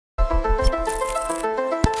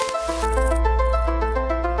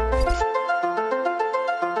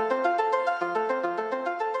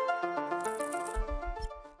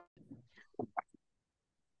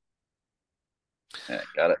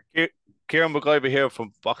Kieran McGiver here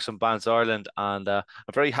from Boxing Bants Ireland, and I'm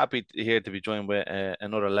very happy here to be joined with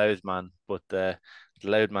another Loud man, but the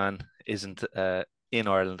Loud man isn't in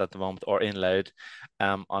Ireland at the moment or in Loud.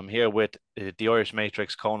 I'm here with the Irish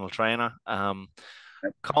Matrix, Conall Treanor.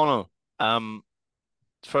 Conall, um,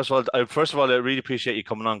 first of all, I really appreciate you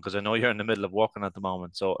coming on because I know you're in the middle of working at the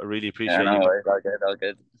moment, so I really Yeah, appreciate you. no worries. All good, all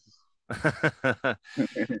good.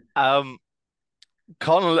 Um,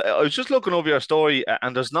 Conall, I was just looking over your story,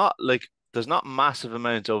 and there's not massive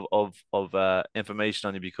amounts of information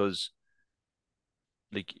on you because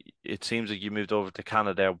like it seems like you moved over to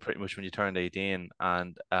Canada pretty much when you turned 18,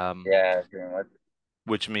 and Yeah, pretty much.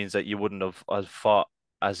 which means that you wouldn't have fought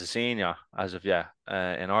as a senior as of in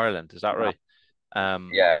Ireland. Is that No. right?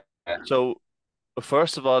 Um, Yeah. Yeah. so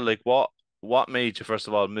first of all, like what made you first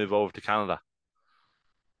of all move over to Canada?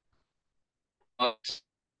 Oh,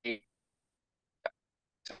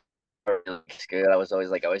 School, I was always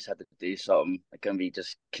like, I always had to do something. I couldn't be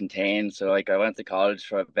just contained. So like, I went to college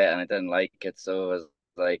for a bit and I didn't like it. So it was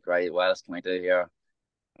like, right, what else can I do here?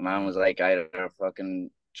 My mom Mm, was like, either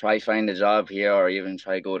fucking try find a job here or even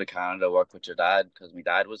try go to Canada work with your dad because my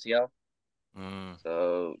dad was here. mm,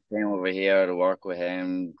 So came over here to work with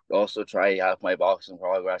him. Also try help my boxing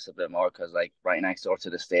progress a bit more because like right next door to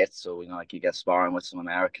the States, so like you get sparring with some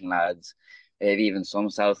American lads, maybe even some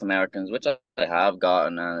South Americans, which I have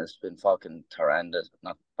gotten, and it's been fucking horrendous,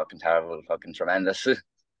 not fucking terrible, fucking tremendous. So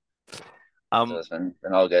Um, it's been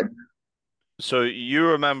all good. so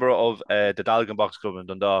you're a member of the Dalgan Box Club in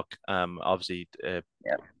Dundalk. Obviously,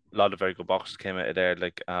 Yeah, a lot of very good boxers came out of there.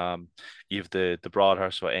 Like you've the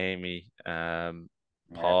Broadhurst with Amy,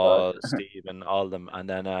 yeah, but Paul, Stephen, all of them, and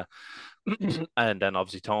then and then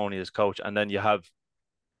obviously Tony as coach, and then you have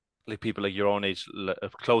like people like your own age,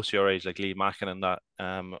 close to your age, like Lee Mackin and that,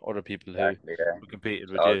 other people exactly, yeah, who competed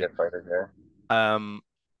it's with all you. good fighters there. Um,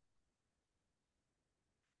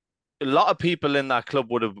 a lot of people in that club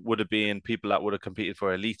would have been people that would have competed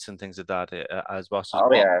for elites and things like that as bosses.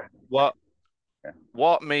 Oh yeah, What yeah.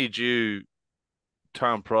 what made you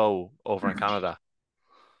turn pro over in Canada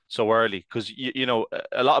so early? Because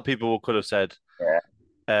a lot of people could have said, Yeah.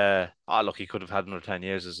 "Oh, look, he could have had another 10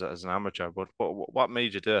 years as an amateur." But what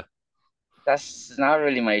made you do it? That's not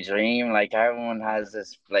really my dream. Like everyone has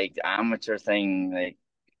this like amateur thing. Like,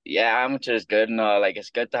 yeah, amateur is good and all. Like it's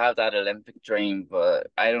good to have that Olympic dream, but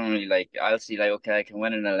I don't really like. I'll see like, okay, I can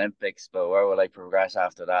win an Olympics, but where will I progress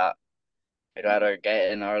after that? I'd rather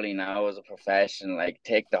get in early now as a profession. Like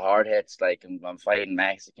take the hard hits. Like I'm fighting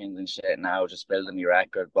Mexicans and shit now, just building my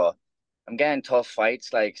record. But I'm getting tough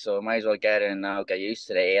fights. Like so, I might as well get in now. Get used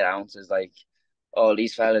to the 8 ounces. Like all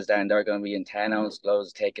these fellas down they're gonna be in 10 ounce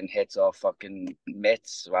gloves taking hits off fucking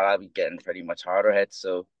mitts while I'll be getting pretty much harder hits.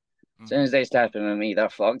 So as soon as they step in with me, they're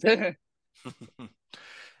fucked.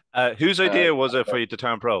 Whose uh, idea was it for you to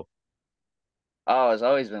turn pro? oh, it's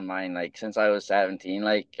always been mine. Like since I was 17,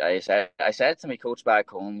 like I said to my coach back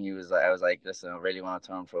home, I was like, listen, I really want to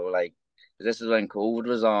turn pro. Like 'cause this is when COVID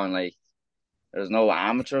was on. Like there was no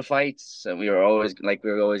amateur fights, and we were always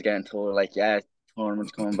getting told like, yeah,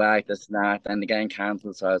 tournaments coming back, this and that. Then they getting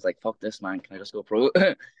cancelled. So I was like, fuck this, man. Can I just go pro?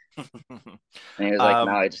 And he was like,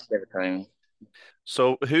 no, Um, I just give it time.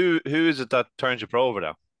 so who is it that turns you pro over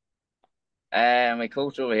there? My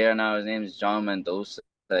coach over here now, his name is John Mendoza.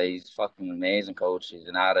 He's fucking amazing coach. He's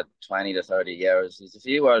been at it 20 to 30 years. He's a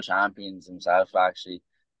few world champions himself, actually.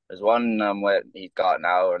 There's one what he's got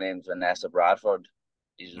now. Her name's Vanessa Bradford.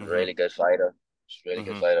 She's a Hmm really good fighter. She's a really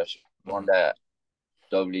good hmm fighter. She won hmm the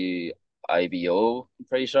WIBO, I'm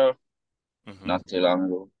pretty sure, hmm not too long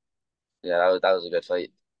ago. Yeah, that was a good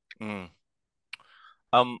fight. mm.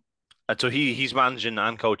 Um, and so he's managing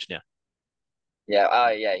and coaching Yeah,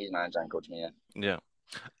 yeah, he's managing and coaching me. Yeah. you. Yeah.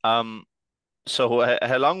 Um, so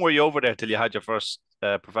how long were you over there till you had your first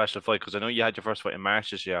professional fight? Because I know you had your first fight in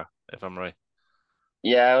March this year, if I'm right.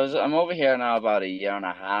 Yeah, I'm over here now about a year and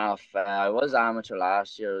a half. I was amateur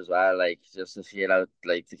last year as well, like just to feel out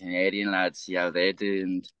like the Canadian lads, see how they do.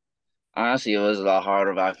 And honestly, it was a lot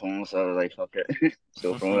harder back home, so I was like, fuck it, let's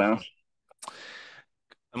go pro now.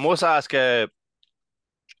 I must ask,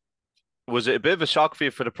 was it a bit of a shock for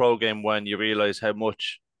you for the pro game when you realize how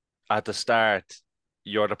much at the start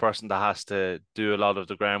you're the person that has to do a lot of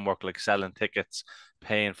the groundwork, like selling tickets,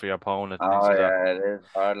 paying for your opponent, things Oh like that? yeah, it is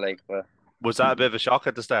hard, like, but Was that a bit of a shock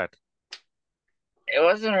at the start? it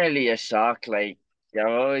wasn't really a shock. Like, yeah,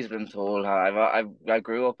 I've always been told how I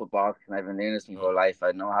grew up with boxing. I've been doing this my Mm, whole life.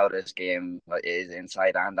 I know how this game is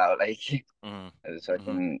inside and out. Like, mm, so I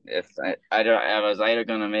mm, can if I don't I was either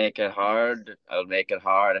gonna make it hard, I'll make it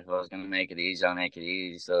hard. If I was gonna make it easy, I'll make it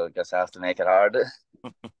easy. So I guess I have to make it hard.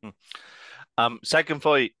 mm. Second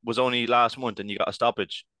fight was only last month, and you got a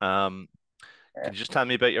stoppage. Yeah. Can you just tell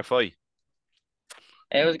me about your fight?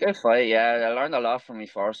 It was a good fight, yeah. I learned a lot from my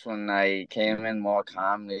first one. I came in more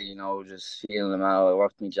calmly, just feeling them out. I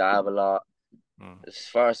worked my jab a lot. Mm, As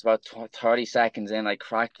first about 30 seconds in, I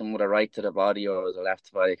cracked him with a right to the body or it was a left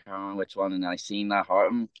to body. I can't remember which one, and I seen that hurt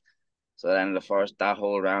him. So then that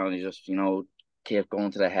whole round, he just, kept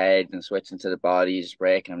going to the head and switching to the body, just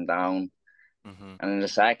breaking him down. hmm And in the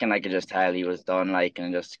second, I could just tell he was done, like,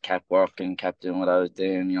 and just kept working, kept doing what I was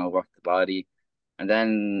doing, worked the body. And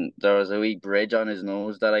then there was a wee bridge on his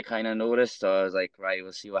nose that I kind of noticed. So I was like, right,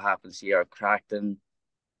 we'll see what happens here. I cracked him.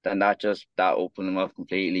 Then that opened him up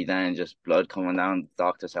completely. Then just blood coming down. The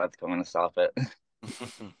doctors had to come in and stop it.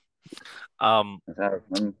 Um,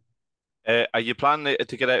 Um, are you planning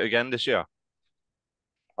to get out again this year?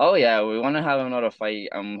 oh yeah, we want to have another fight.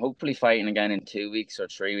 I'm hopefully fighting again in 2 weeks or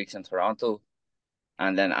 3 weeks in Toronto.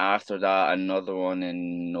 And then after that, another one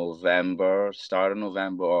in November, start of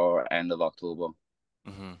November or end of October.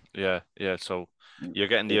 Yeah, yeah. So you're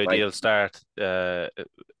getting the Big fight. ideal start,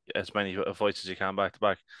 as many fights as you can back to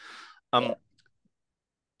back. Yeah. Um,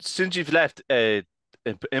 since you've left,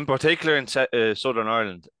 in particular in Southern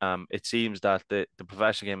Ireland, it seems that the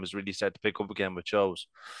professional game is really set to pick up again with shows,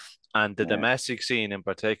 and the Yeah. domestic scene in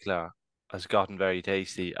particular has gotten very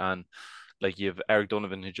tasty. And like you've Eric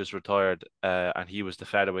Donovan who just retired, and he was the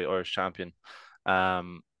featherweight Irish champion.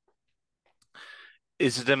 Um,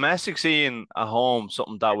 is the domestic scene at home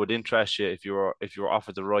something that would interest you if you were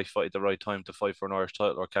offered the right fight at the right time to fight for an Irish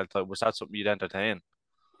title or Celtic title? Was that something you'd entertain?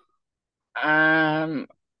 Um,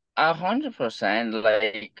 100%.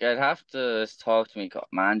 Like, I'd have to talk to me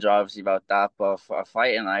manager obviously about that, but for a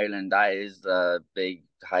fight in Ireland, that is the big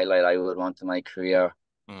highlight I would want in my career.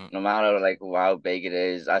 Mm, No matter like how big it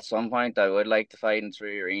is. At some point, I would like to fight in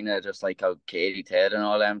three arena, just like how Katie Ted and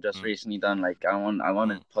all them just mm, recently done. Like, I want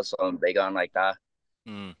mm, to put something big on like that.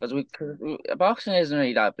 mm, Because boxing isn't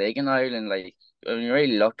really that big in Ireland. Like, when you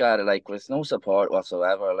really look at it, like, with no support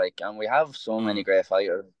whatsoever. Like, and we have so mm. many great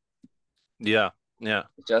fighters. Yeah, yeah.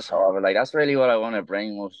 It's just horrible. Like, that's really what I want to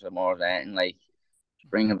bring most of more of that, and like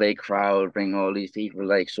bring a big crowd, bring all these people,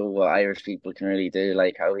 like show what Irish people can really do,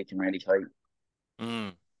 like how we can really fight.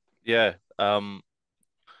 Mm, yeah.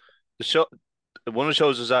 The show, one of the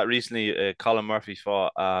shows was that recently. Colin Murphy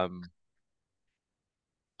fought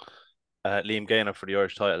Liam Gaynor for the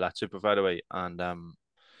Irish title at super featherweight, and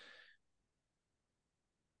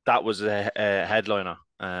that was a headliner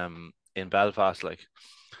in Belfast. Like,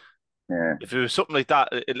 Yeah, if it was something like that,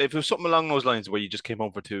 if it was something along those lines where you just came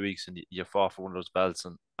home for 2 weeks and you fought for one of those belts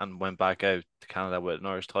and went back out to Canada with an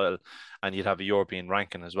Irish title, and you'd have a European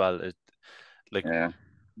ranking as well. Like, yeah.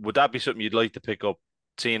 would that be something you'd like to pick up?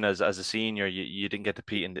 Seeing as a senior, you didn't get to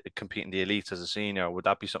compete in the elites as a senior. Would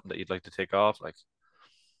that be something that you'd like to take off? Like,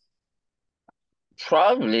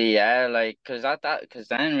 Probably, yeah, like, cause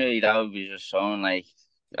then really that would be just showing like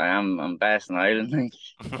I'm best in Ireland.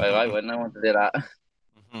 Like, why wouldn't I want to do that?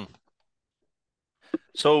 Mhm.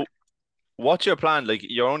 So, what's your plan? Like,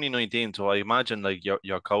 you're only 19, so I imagine like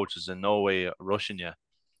your coach is in no way rushing you.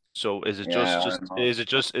 So, Yeah, I don't know. is it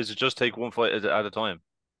just take one fight at a time?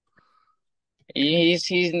 He's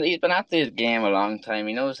been at this game a long time.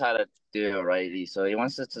 He knows how to do it rightly. So he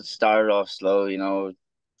wants us to start off slow,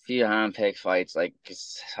 few hand pick fights, like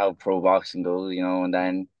it's how pro boxing goes, and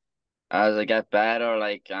then as I get better,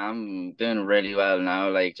 like I'm doing really well now.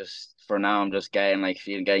 Like just for now, I'm just getting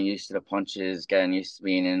used to the punches, getting used to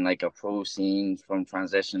being in like a pro scene from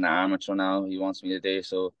transition to amateur now. He wants me to do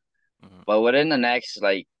so. Mhm. But within the next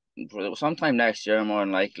sometime next year, more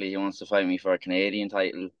than likely, he wants to fight me for a Canadian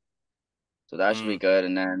title. So that should be Mm. good.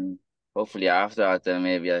 And then hopefully after that, then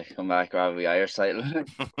maybe I come back grab the Irish title.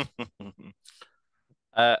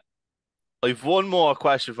 uh, I've one more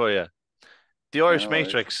question for you. The I Irish know.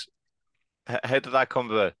 Matrix, how did that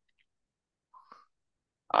come about?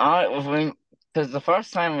 Because the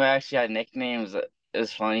first time we actually had nicknames, it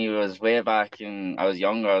was funny. It was way back I was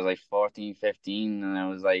younger. I was like 14, 15, and I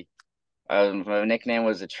was like, my nickname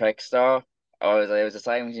was the Trickster. I was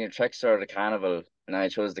deciding between the Trickster or the Cannibal, and I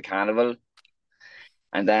chose the Cannibal.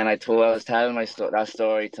 And then I was telling that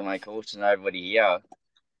story to my coach and everybody here.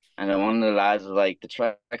 And then one of the lads was like, the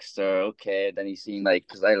Trickster, okay. Then he seen like,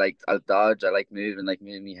 because I'll dodge, I like moving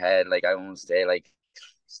my head, like I won't stay like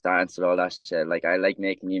stance and all that shit. Like I like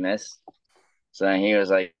making you miss. So then he was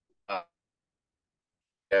like, oh,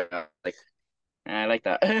 yeah, like, I like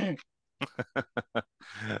that.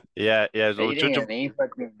 Yeah, yeah. He So didn't even need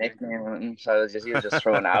fucking nickname, or anything, so he was just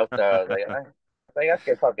throwing it out there. I was like, that's a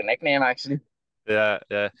good fucking nickname, actually. Yeah,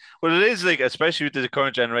 yeah. Well, it is like, especially with the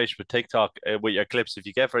current generation with TikTok, with your clips. If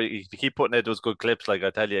you keep putting out those good clips, like I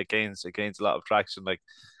tell you, it gains a lot of traction. Like,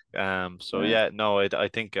 so Yeah, yeah, no, I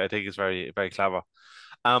think it's very very clever.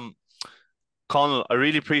 Um, Conall, I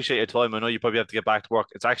really appreciate your time. I know you probably have to get back to work.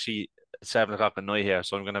 It's actually 7 o'clock at night here,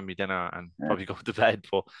 so I'm gonna have my dinner and yeah, probably go to bed.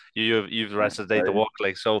 But you've the yeah, rest of the day to sorry. work,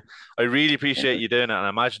 like so. I really appreciate Yeah, you doing it, and I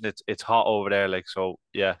imagine it's hot over there, like so.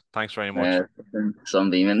 Yeah, thanks very much. yeah,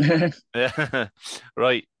 sunbeaming. Yeah,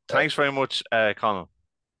 right. Thanks very much, Conall.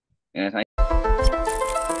 Yeah,